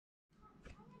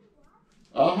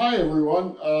Hi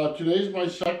everyone, today's my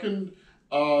second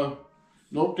Nokta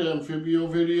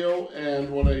Amphibio video,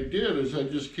 and what I did is I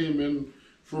just came in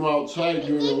from outside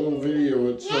doing a little video.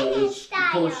 It's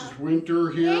of course it's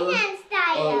winter here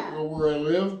where I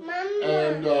live,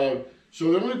 and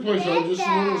so the only place I just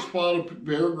a little spot of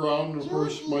bare ground, and of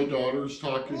course my daughter's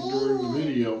talking during the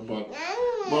video, but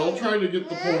I'll try to get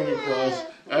the point across.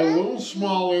 I have a little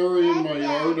small area in my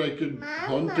yard I could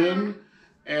hunt in.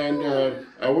 And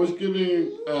I was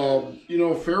getting,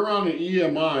 a fair amount of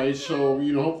EMI, so,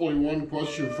 hopefully one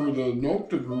question for the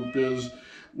Nokta group is,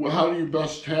 well, how do you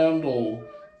best handle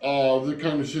the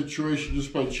kind of situation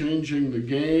just by changing the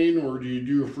gain, or do you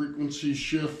do a frequency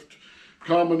shift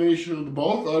combination of the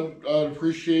both? I'd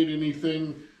appreciate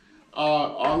anything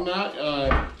on that.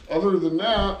 Other than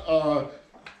that,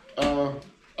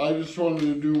 I just wanted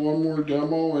to do one more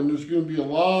demo, and there's going to be a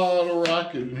lot of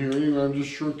racket in here. Anyway, I'm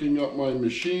just shrinking up my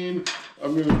machine.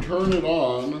 I'm going to turn it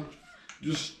on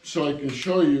just so I can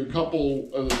show you a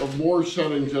couple of more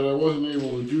settings that I wasn't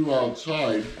able to do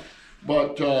outside.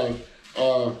 But, so,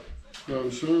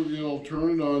 turn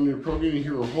it on. You're probably going to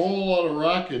hear a whole lot of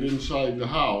racket inside the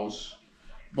house.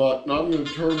 But now I'm going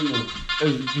to turn the,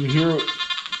 as you can hear it.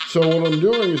 So what I'm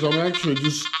doing is I'm actually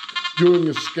just doing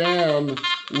a scan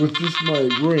with just my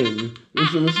ring.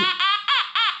 Listen,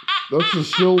 that's a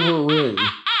silver ring.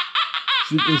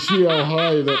 So you can see how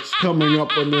high that's coming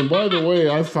up. And then, by the way,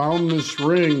 I found this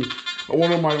ring at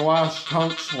one of my last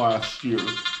hunts last year.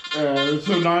 It's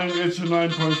a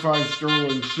 9.5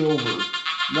 sterling silver.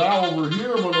 Now over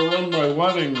here, I'm going to run my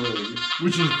wedding ring,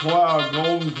 which is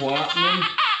golden platinum.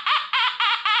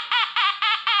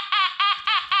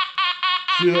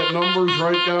 See that number's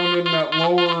right down in that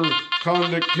lower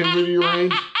conductivity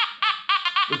range?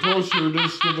 The closer it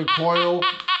is to the coil,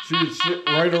 see it's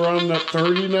right around that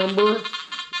 30 number,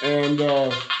 and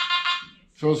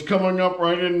so it's coming up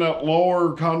right in that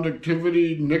lower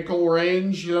conductivity nickel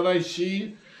range that I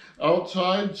see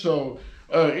outside. So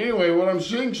anyway, what I'm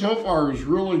seeing so far is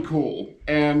really cool,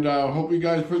 and hope you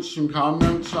guys put some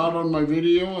comments out on my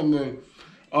video on the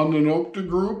Nokta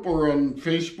group or on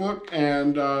Facebook,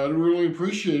 and I'd really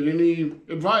appreciate any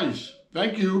advice.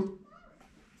 Thank you.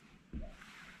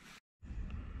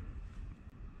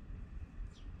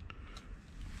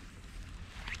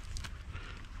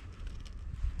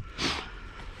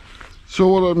 So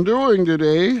what I'm doing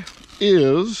today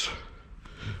is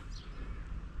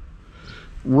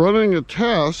running a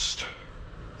test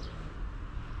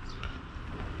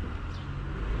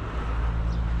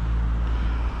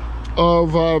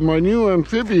of my new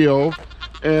Amphibio,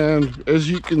 and as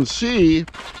you can see,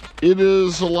 it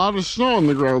is a lot of snow on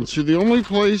the ground. See, the only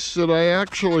place that I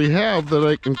actually have that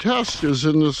I can test is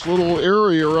in this little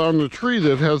area around the tree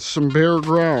that has some bare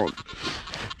ground.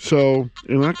 So,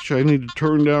 and actually I need to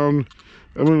turn down,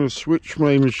 I'm going to switch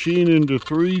my machine into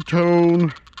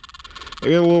 3-tone. I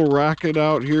got a little racket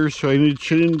out here, so I need to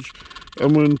change.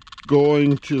 I'm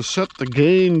going to set the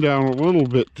gain down a little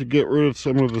bit to get rid of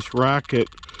some of this racket.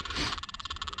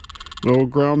 No,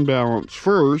 ground balance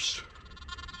first.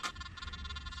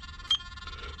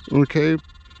 Okay,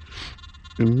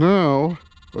 and now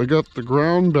I got the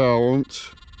ground balance,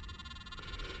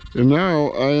 and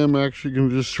now I am actually going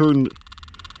to just turn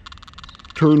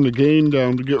the gain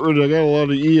down to get rid of, I got a lot of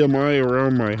EMI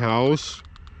around my house.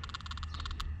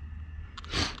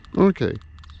 Okay,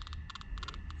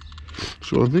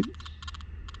 so I think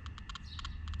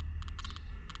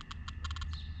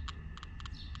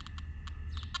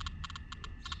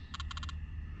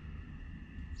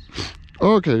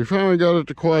okay, finally got it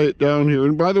to quiet down here.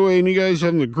 And by the way, any guys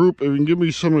on the group, if you can give me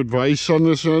some advice on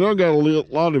this, and I know I got a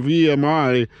lot of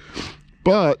EMI,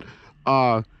 but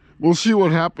we'll see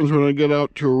what happens when I get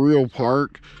out to a real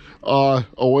park,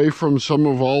 away from some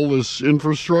of all this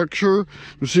infrastructure,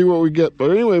 and see what we get.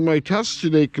 But anyway, my test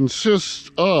today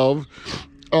consists of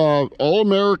all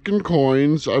American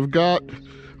coins. I'm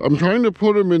trying to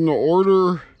put them in the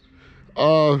order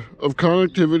of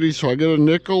conductivity. So I got a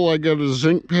nickel, I got a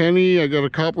zinc penny, I got a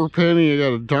copper penny, I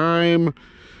got a dime,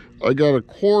 I got a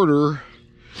quarter,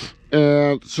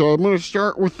 and so I'm going to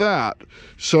start with that.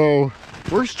 So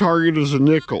first target is a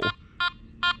nickel.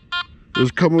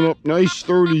 It's coming up nice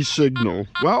 30 signal.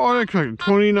 Well, I expected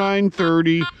 29,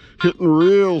 30, hitting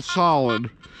real solid.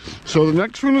 So the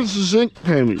next one is a zinc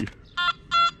penny.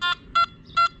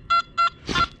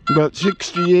 About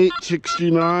 68,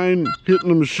 69, hitting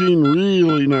the machine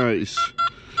really nice.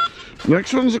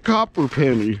 Next one's a copper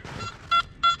penny.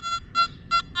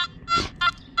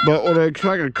 But what I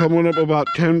expected, coming up about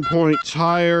 10 points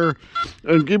higher.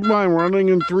 And keep in mind, running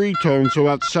in 3-tone, so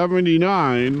about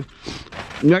 79.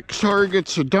 Next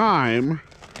target's a dime.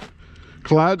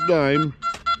 clad dime,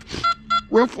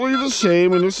 roughly the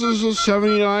same, and this is a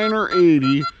 79 or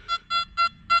 80.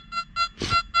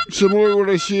 Similar to what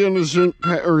I see on the zinc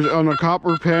or on a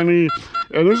copper penny,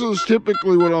 and this is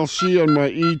typically what I'll see on my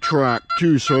E-track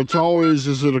too. So it's always,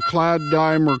 is it a clad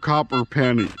dime or copper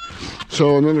penny?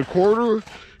 So, and then a quarter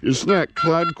is that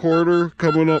clad quarter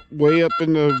coming up way up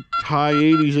in the high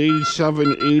 80s,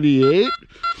 87, 88.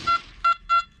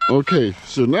 Okay,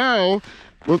 so now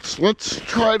let's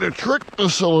try to trick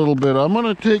this a little bit. I'm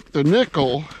going to take the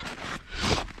nickel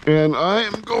and I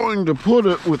am going to put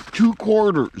it with 2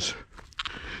 quarters.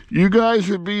 You guys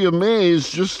would be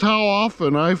amazed just how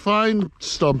often I find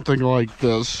something like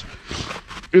this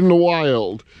in the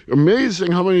wild.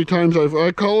 Amazing how many times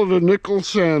I call it a nickel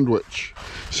sandwich.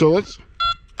 So it's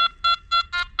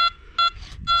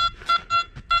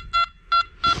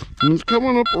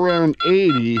coming up around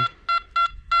 80.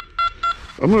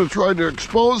 I'm going to try to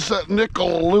expose that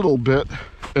nickel a little bit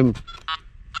and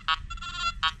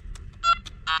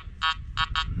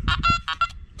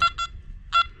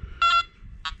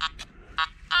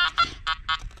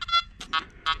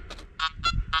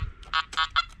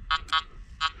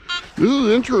this is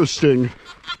interesting.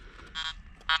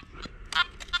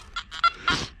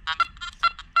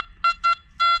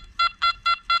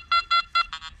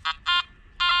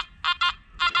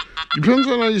 Depends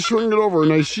on how you swing it over,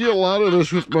 and I see a lot of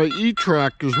this with my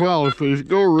E-track as well. If I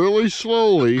go really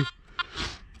slowly,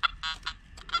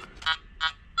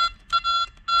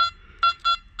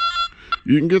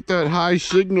 you can get that high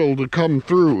signal to come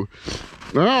through.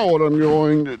 Now what I'm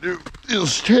going to do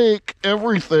is take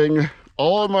everything,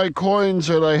 all of my coins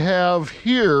that I have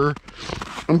here,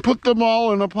 and put them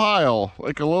all in a pile,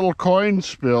 like a little coin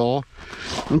spill,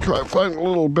 and try to find a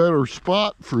little better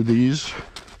spot for these.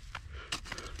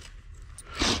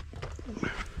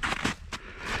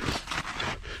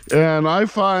 And I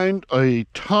find a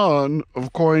ton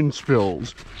of coin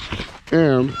spills.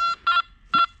 And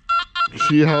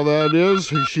see how that is?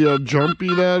 See how jumpy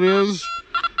that is?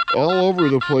 All over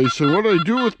the place. And what I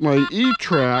do with my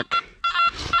E-track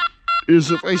is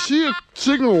if I see a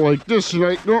signal like this and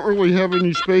I don't really have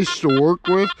any space to work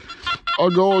with,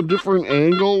 I'll go at different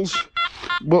angles.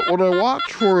 But what I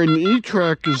watch for in the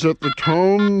E-track is that the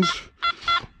tones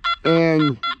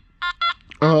and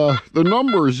the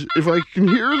numbers, if I can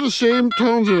hear the same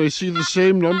tones and I see the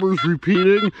same numbers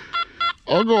repeating,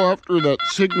 I'll go after that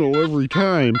signal every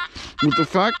time. With the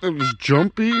fact that it's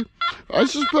jumpy, I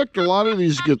suspect a lot of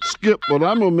these get skipped, but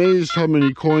I'm amazed how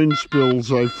many coin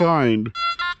spills I find.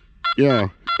 Yeah,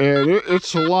 and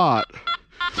it's a lot.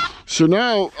 So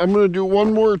now I'm going to do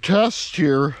one more test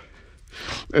here.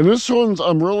 And this one's,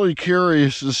 I'm really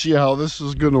curious to see how this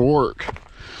is going to work.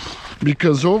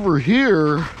 Because over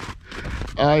here,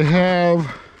 I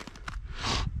have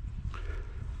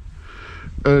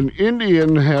an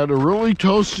Indian head, a really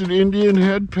toasted Indian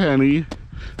head penny.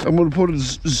 I'm going to put a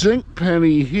zinc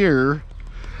penny here.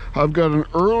 I've got an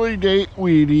early date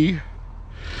Wheatie,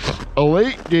 a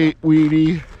late date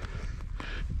Wheatie,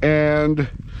 and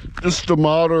just a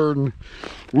modern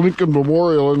Lincoln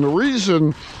Memorial. And the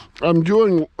reason I'm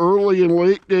doing early and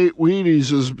late date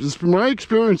Wheaties is my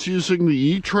experience using the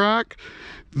E-track,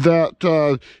 that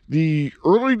the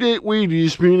early date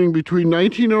Wheaties, meaning between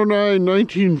 1909 and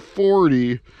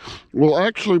 1940, will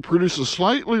actually produce a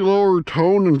slightly lower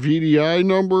tone and VDI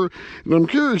number, and I'm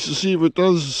curious to see if it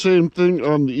does the same thing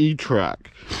on the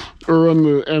E-track, or on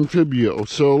the Anfibio.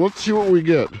 So let's see what we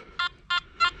get.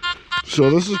 So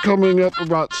this is coming up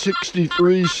about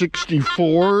 63,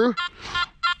 64.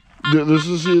 This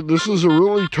is a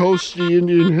really toasty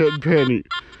Indian head penny.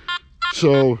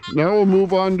 So now we'll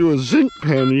move on to a zinc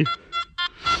penny,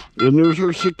 and there's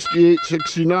her 68,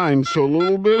 69, so a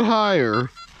little bit higher.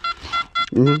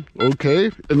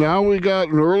 Okay, and now we got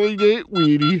an early date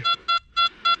Wheatie,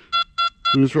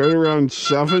 who's right around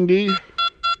 70,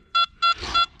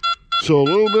 so a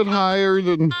little bit higher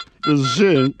than the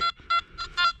zinc.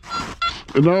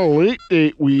 And now a late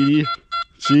date Wheatie,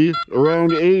 see,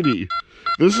 around 80.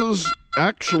 This is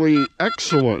actually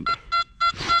excellent.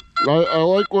 I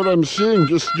like what I'm seeing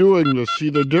just doing this. See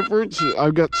the difference?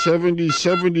 I've got 70,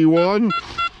 71.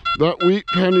 That wheat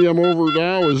penny I'm over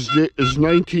now is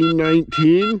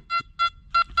 1919.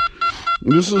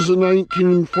 This is a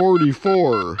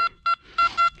 1944.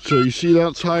 So you see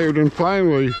that's higher. Than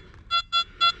finally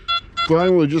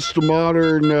just a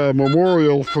modern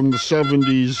memorial from the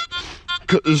 70s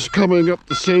is coming up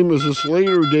the same as this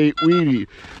later date Wheatie.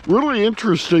 Really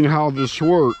interesting how this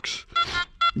works.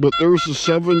 But there's a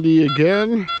 70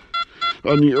 again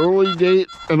on the early date.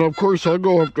 And of course, I'll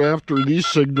go up after these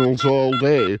signals all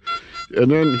day. And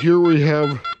then here we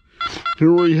have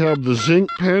Here we have the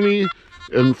zinc penny,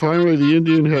 and finally the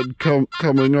Indian head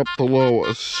coming up the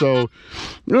lowest. So,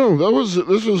 no,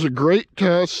 this was a great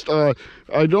test.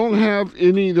 I don't have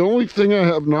any, the only thing I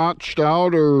have notched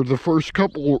out are the first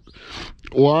couple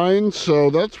lines,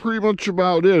 so that's pretty much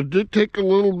about it. It did take a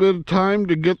little bit of time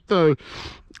to get the,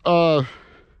 I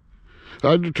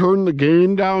had to turn the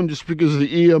gain down just because of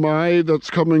the EMI that's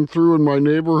coming through in my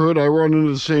neighborhood. I run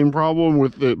into the same problem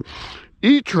with the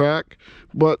E-Track,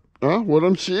 but what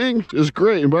I'm seeing is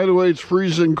great. And by the way, it's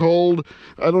freezing cold.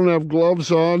 I don't have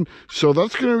gloves on. So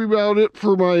that's going to be about it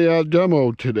for my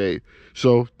demo today.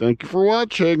 So thank you for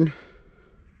watching.